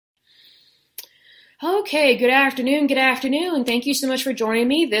Okay, good afternoon, good afternoon. Thank you so much for joining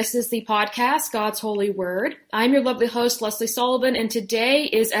me. This is the podcast, God's Holy Word. I'm your lovely host, Leslie Sullivan, and today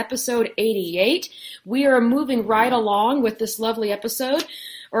is episode 88. We are moving right along with this lovely episode,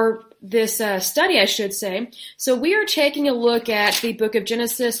 or this study, I should say. So we are taking a look at the book of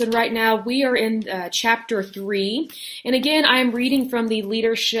Genesis, and right now we are in chapter 3. And again, I'm reading from the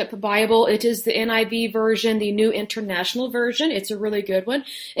Leadership Bible. It is the NIV version, the New International Version. It's a really good one.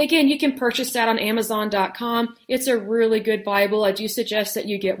 Again, you can purchase that on Amazon.com. It's a really good Bible. I do suggest that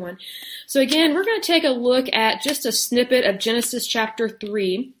you get one. So again, we're going to take a look at just a snippet of Genesis chapter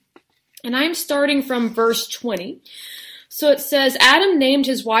 3. And I'm starting from verse 20. So it says, Adam named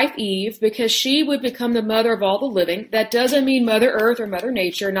his wife Eve because she would become the mother of all the living. That doesn't mean Mother Earth or Mother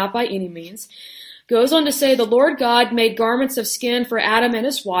Nature, not by any means. Goes on to say, the Lord God made garments of skin for Adam and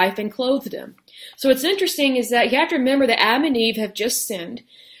his wife and clothed them. So what's interesting is that you have to remember that Adam and Eve have just sinned.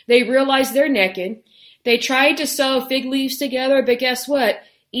 They realize they're naked. They tried to sew fig leaves together, but guess what?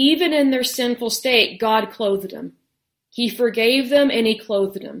 Even in their sinful state, God clothed them. He forgave them and he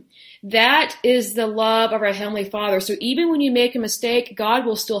clothed them. That is the love of our Heavenly Father. So even when you make a mistake, God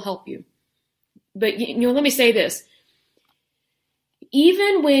will still help you. But, let me say this.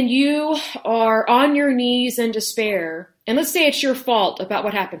 Even when you are on your knees in despair, and let's say it's your fault about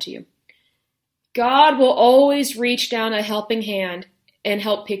what happened to you, God will always reach down a helping hand and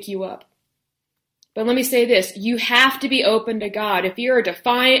help pick you up. But let me say this, you have to be open to God. If you're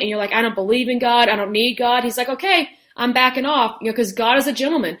defiant and you're like, I don't believe in God, I don't need God, he's like, okay, I'm backing off, because God is a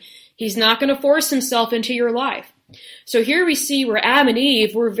gentleman. He's not going to force himself into your life. So here we see where Adam and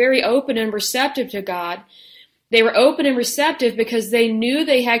Eve were very open and receptive to God. They were open and receptive because they knew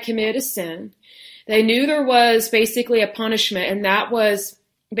they had committed a sin. They knew there was basically a punishment, and that was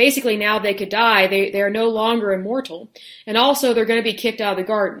basically now they could die. They are no longer immortal. And also they're going to be kicked out of the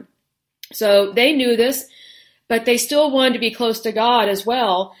garden. So they knew this, but they still wanted to be close to God as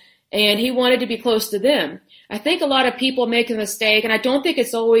well, and he wanted to be close to them. I think a lot of people make a mistake, and I don't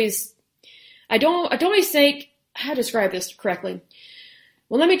always think, how to describe this correctly.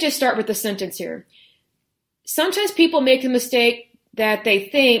 Well, let me just start with the sentence here. Sometimes people make the mistake that they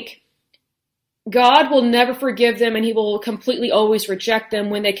think God will never forgive them and he will completely always reject them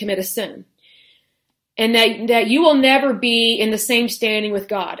when they commit a sin. And that you will never be in the same standing with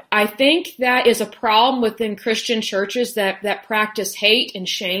God. I think that is a problem within Christian churches that practice hate and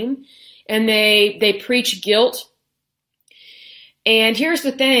shame. And they preach guilt. And here's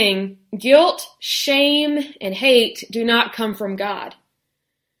the thing, guilt, shame, and hate do not come from God.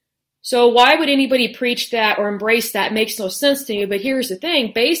 So why would anybody preach that or embrace that? It makes no sense to you. But here's the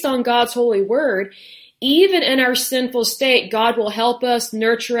thing, based on God's holy word, even in our sinful state, God will help us,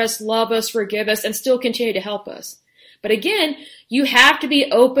 nurture us, love us, forgive us, and still continue to help us. But again, you have to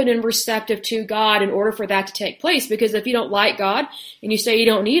be open and receptive to God in order for that to take place. Because if you don't like God and you say you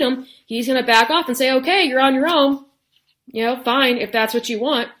don't need him, he's going to back off and say, okay, you're on your own. Fine, if that's what you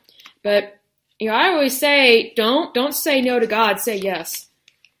want. But, I always say, don't say no to God, say yes.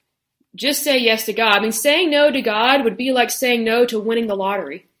 Just say yes to God. I mean, saying no to God would be like saying no to winning the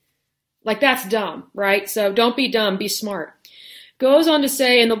lottery. Like, that's dumb, right? So don't be dumb, be smart. Goes on to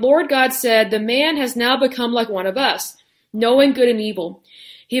say, and the Lord God said, the man has now become like one of us, knowing good and evil.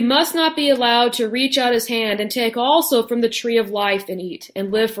 He must not be allowed to reach out his hand and take also from the tree of life and eat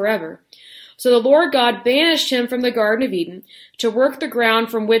and live forever. So the Lord God banished him from the Garden of Eden to work the ground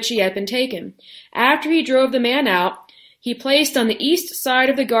from which he had been taken. After he drove the man out, he placed on the east side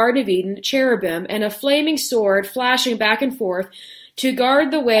of the Garden of Eden cherubim and a flaming sword flashing back and forth to guard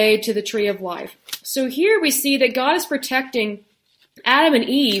the way to the tree of life. So here we see that God is protecting Adam and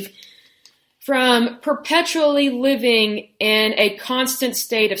Eve from perpetually living in a constant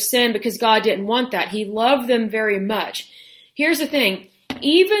state of sin because God didn't want that. He loved them very much. Here's the thing.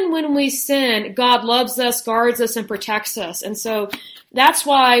 Even when we sin, God loves us, guards us, and protects us. And so that's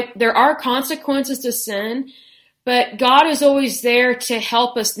why there are consequences to sin, but God is always there to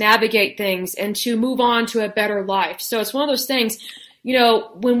help us navigate things and to move on to a better life. So it's one of those things,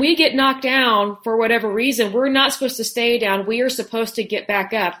 when we get knocked down for whatever reason, we're not supposed to stay down. We are supposed to get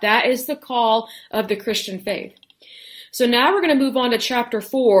back up. That is the call of the Christian faith. So now we're going to move on to chapter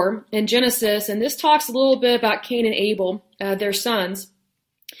 4 in Genesis, and this talks a little bit about Cain and Abel, their sons.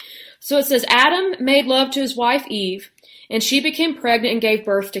 So it says, Adam made love to his wife Eve, and she became pregnant and gave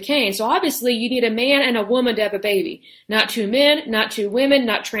birth to Cain. So obviously you need a man and a woman to have a baby. Not two men, not two women,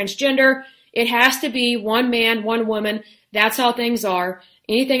 not transgender. It has to be one man, one woman. That's how things are.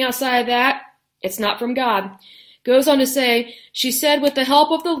 Anything outside of that, it's not from God. Goes on to say, she said, with the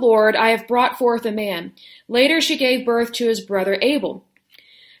help of the Lord, I have brought forth a man. Later she gave birth to his brother Abel.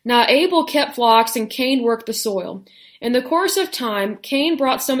 Now Abel kept flocks and Cain worked the soil. In the course of time, Cain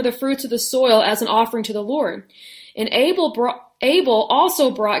brought some of the fruits of the soil as an offering to the Lord. And Abel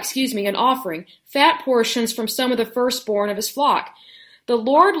also brought, an offering, fat portions from some of the firstborn of his flock. The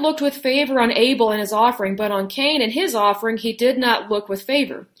Lord looked with favor on Abel and his offering, but on Cain and his offering he did not look with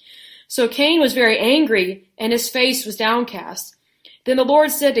favor. So Cain was very angry, and his face was downcast. Then the Lord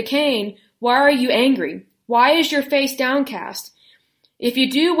said to Cain, "Why are you angry? Why is your face downcast? If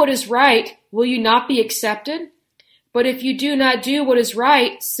you do what is right, will you not be accepted? But if you do not do what is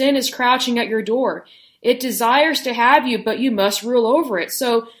right, sin is crouching at your door. It desires to have you, but you must rule over it."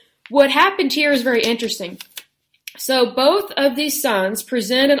 So what happened here is very interesting. So both of these sons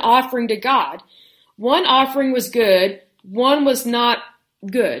present an offering to God. One offering was good, one was not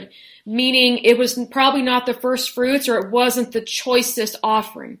good, meaning it was probably not the first fruits or it wasn't the choicest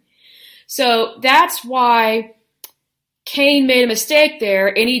offering. So that's why Cain made a mistake there,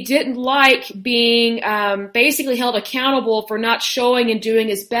 and he didn't like being basically held accountable for not showing and doing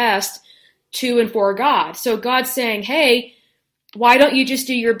his best to and for God. So God's saying, hey, why don't you just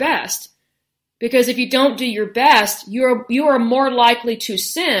do your best? Because if you don't do your best, you are more likely to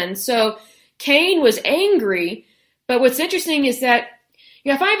sin. So Cain was angry, but what's interesting is that,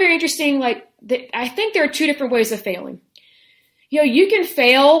 I find very interesting, I think there are two different ways of failing. You can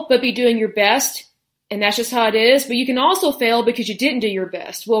fail but be doing your best, and that's just how it is, but you can also fail because you didn't do your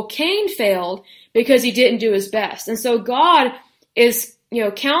best. Well, Cain failed because he didn't do his best. And so God is,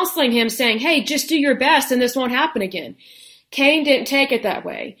 counseling him saying, hey, just do your best and this won't happen again. Cain didn't take it that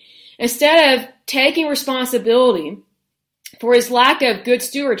way. Instead of taking responsibility for his lack of good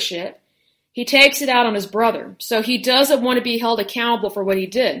stewardship, he takes it out on his brother. So he doesn't want to be held accountable for what he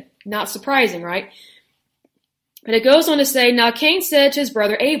did. Not surprising, right? But it goes on to say, now Cain said to his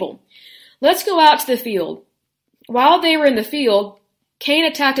brother Abel, let's go out to the field. While they were in the field, Cain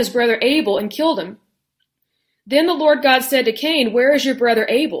attacked his brother Abel and killed him. Then the Lord God said to Cain, where is your brother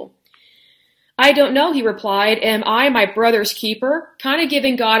Abel? I don't know, he replied. Am I my brother's keeper? Kind of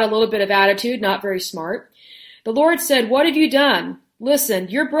giving God a little bit of attitude, not very smart. The Lord said, what have you done? Listen,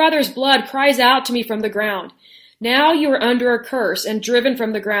 your brother's blood cries out to me from the ground. Now you are under a curse and driven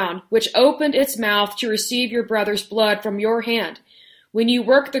from the ground, which opened its mouth to receive your brother's blood from your hand. When you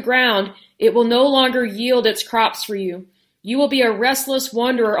work the ground, it will no longer yield its crops for you. You will be a restless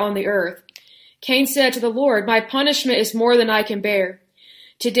wanderer on the earth. Cain said to the Lord, my punishment is more than I can bear.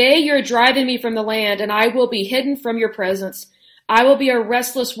 Today you are driving me from the land, and I will be hidden from your presence. I will be a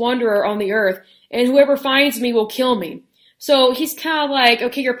restless wanderer on the earth, and whoever finds me will kill me. So he's kind of like,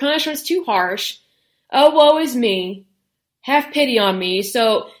 okay, your punishment's too harsh. Oh, woe is me. Have pity on me.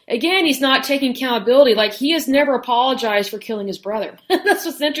 So again, he's not taking accountability. Like, he has never apologized for killing his brother. That's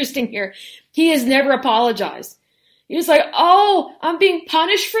what's interesting here. He has never apologized. He's like, oh, I'm being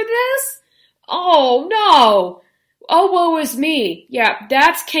punished for this? Oh, no. Oh, woe is me. Yeah,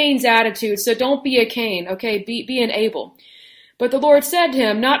 that's Cain's attitude. So don't be a Cain, okay? Be an Abel. But the Lord said to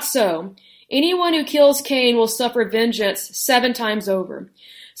him, not so. Anyone who kills Cain will suffer vengeance 7 times over.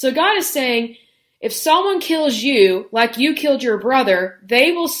 So God is saying, if someone kills you like you killed your brother,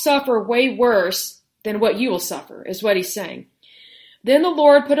 they will suffer way worse than what you will suffer, is what he's saying. Then the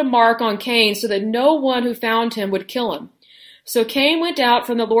Lord put a mark on Cain so that no one who found him would kill him. So Cain went out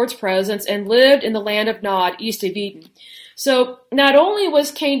from the Lord's presence and lived in the land of Nod, east of Eden. So not only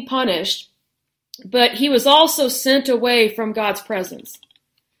was Cain punished, but he was also sent away from God's presence.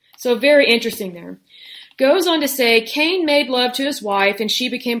 So very interesting there. Goes on to say, Cain made love to his wife, and she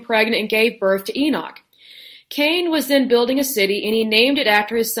became pregnant and gave birth to Enoch. Cain was then building a city, and he named it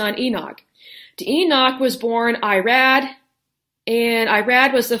after his son Enoch. To Enoch was born Irad, and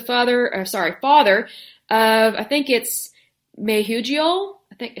Irad was the father of, I think it's Mehujael.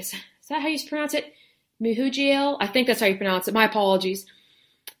 Is that how you pronounce it? Mehujael? I think that's how you pronounce it. My apologies.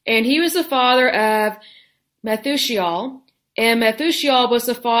 And he was the father of Methushael, and Methushael was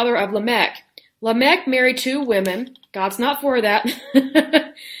the father of Lamech. Lamech married 2 women. God's not for that,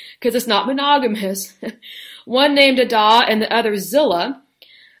 because it's not monogamous. One named Adah and the other Zillah.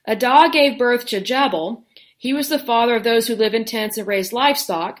 Adah gave birth to Jabal. He was the father of those who live in tents and raise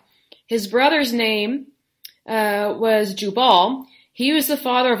livestock. His brother's name was Jubal. He was the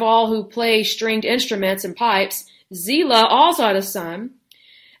father of all who play stringed instruments and pipes. Zillah also had a son,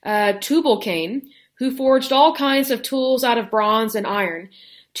 Tubal-Cain, who forged all kinds of tools out of bronze and iron.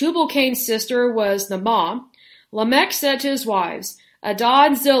 Tubal-Cain's sister was Naamah. Lamech said to his wives, Adah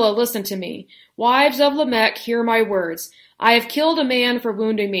and Zillah, listen to me. Wives of Lamech, hear my words. I have killed a man for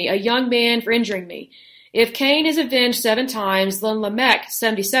wounding me, a young man for injuring me. If Cain is avenged 7 times, then Lamech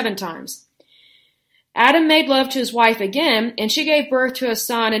 77 times. Adam made love to his wife again, and she gave birth to a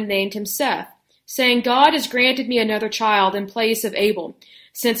son and named him Seth, saying, God has granted me another child in place of Abel,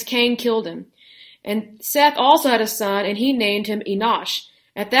 since Cain killed him. And Seth also had a son, and he named him Enosh.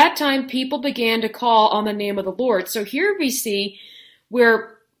 At that time, people began to call on the name of the Lord. So here we see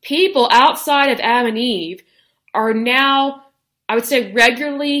where people outside of Adam and Eve are now, I would say,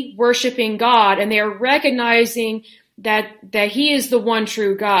 regularly worshiping God, and they are recognizing that he is the one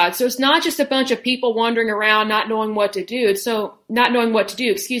true God. So it's not just a bunch of people wandering around not knowing what to do.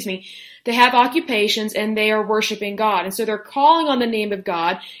 They have occupations and they are worshiping God. And so they're calling on the name of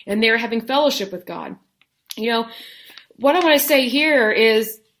God and they're having fellowship with God. What I want to say here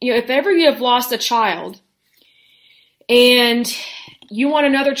is, if ever you have lost a child and you want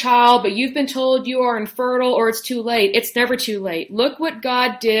another child, but you've been told you are infertile or it's too late, it's never too late. Look what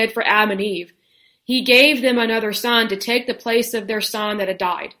God did for Adam and Eve. He gave them another son to take the place of their son that had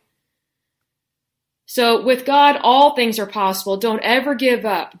died. So with God, all things are possible. Don't ever give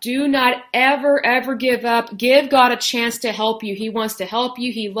up. Do not ever, ever give up. Give God a chance to help you. He wants to help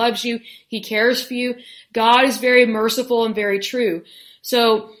you. He loves you. He cares for you. God is very merciful and very true.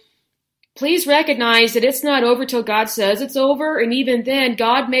 So please recognize that it's not over till God says it's over. And even then,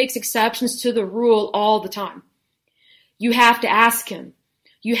 God makes exceptions to the rule all the time. You have to ask him.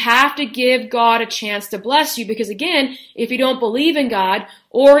 You have to give God a chance to bless you because, again, if you don't believe in God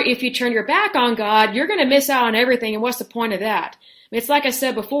or if you turn your back on God, you're going to miss out on everything. And what's the point of that? It's like I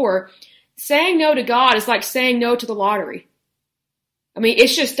said before, saying no to God is like saying no to the lottery.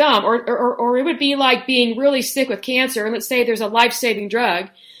 It's just dumb. Or it would be like being really sick with cancer, and let's say there's a life-saving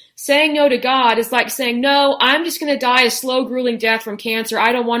drug. Saying no to God is like saying, no, I'm just going to die a slow, grueling death from cancer.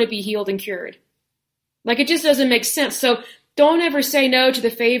 I don't want to be healed and cured. It just doesn't make sense. So don't ever say no to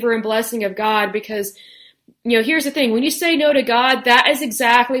the favor and blessing of God because, here's the thing. When you say no to God, that is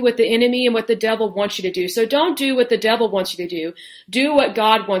exactly what the enemy and what the devil wants you to do. So don't do what the devil wants you to do. Do what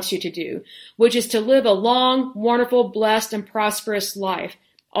God wants you to do, which is to live a long, wonderful, blessed, and prosperous life.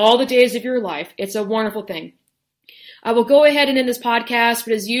 All the days of your life. It's a wonderful thing. I will go ahead and end this podcast,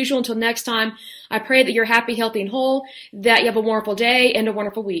 but as usual, until next time, I pray that you're happy, healthy, and whole, that you have a wonderful day and a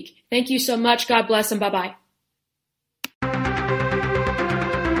wonderful week. Thank you so much. God bless and bye-bye.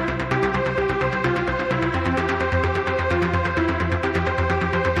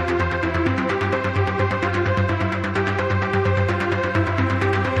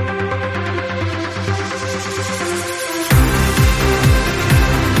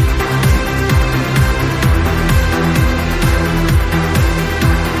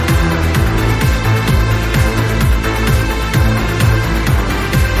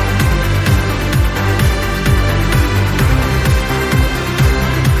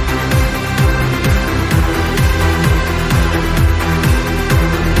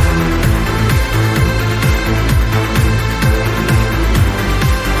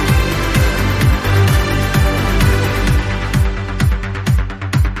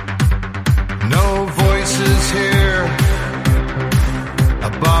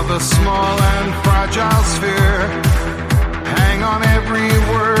 A small and fragile sphere, hang on every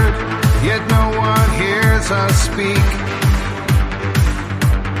word, yet no one hears us speak.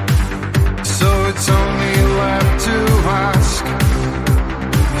 So it's only left to ask,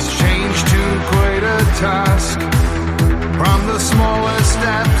 is change too great a task?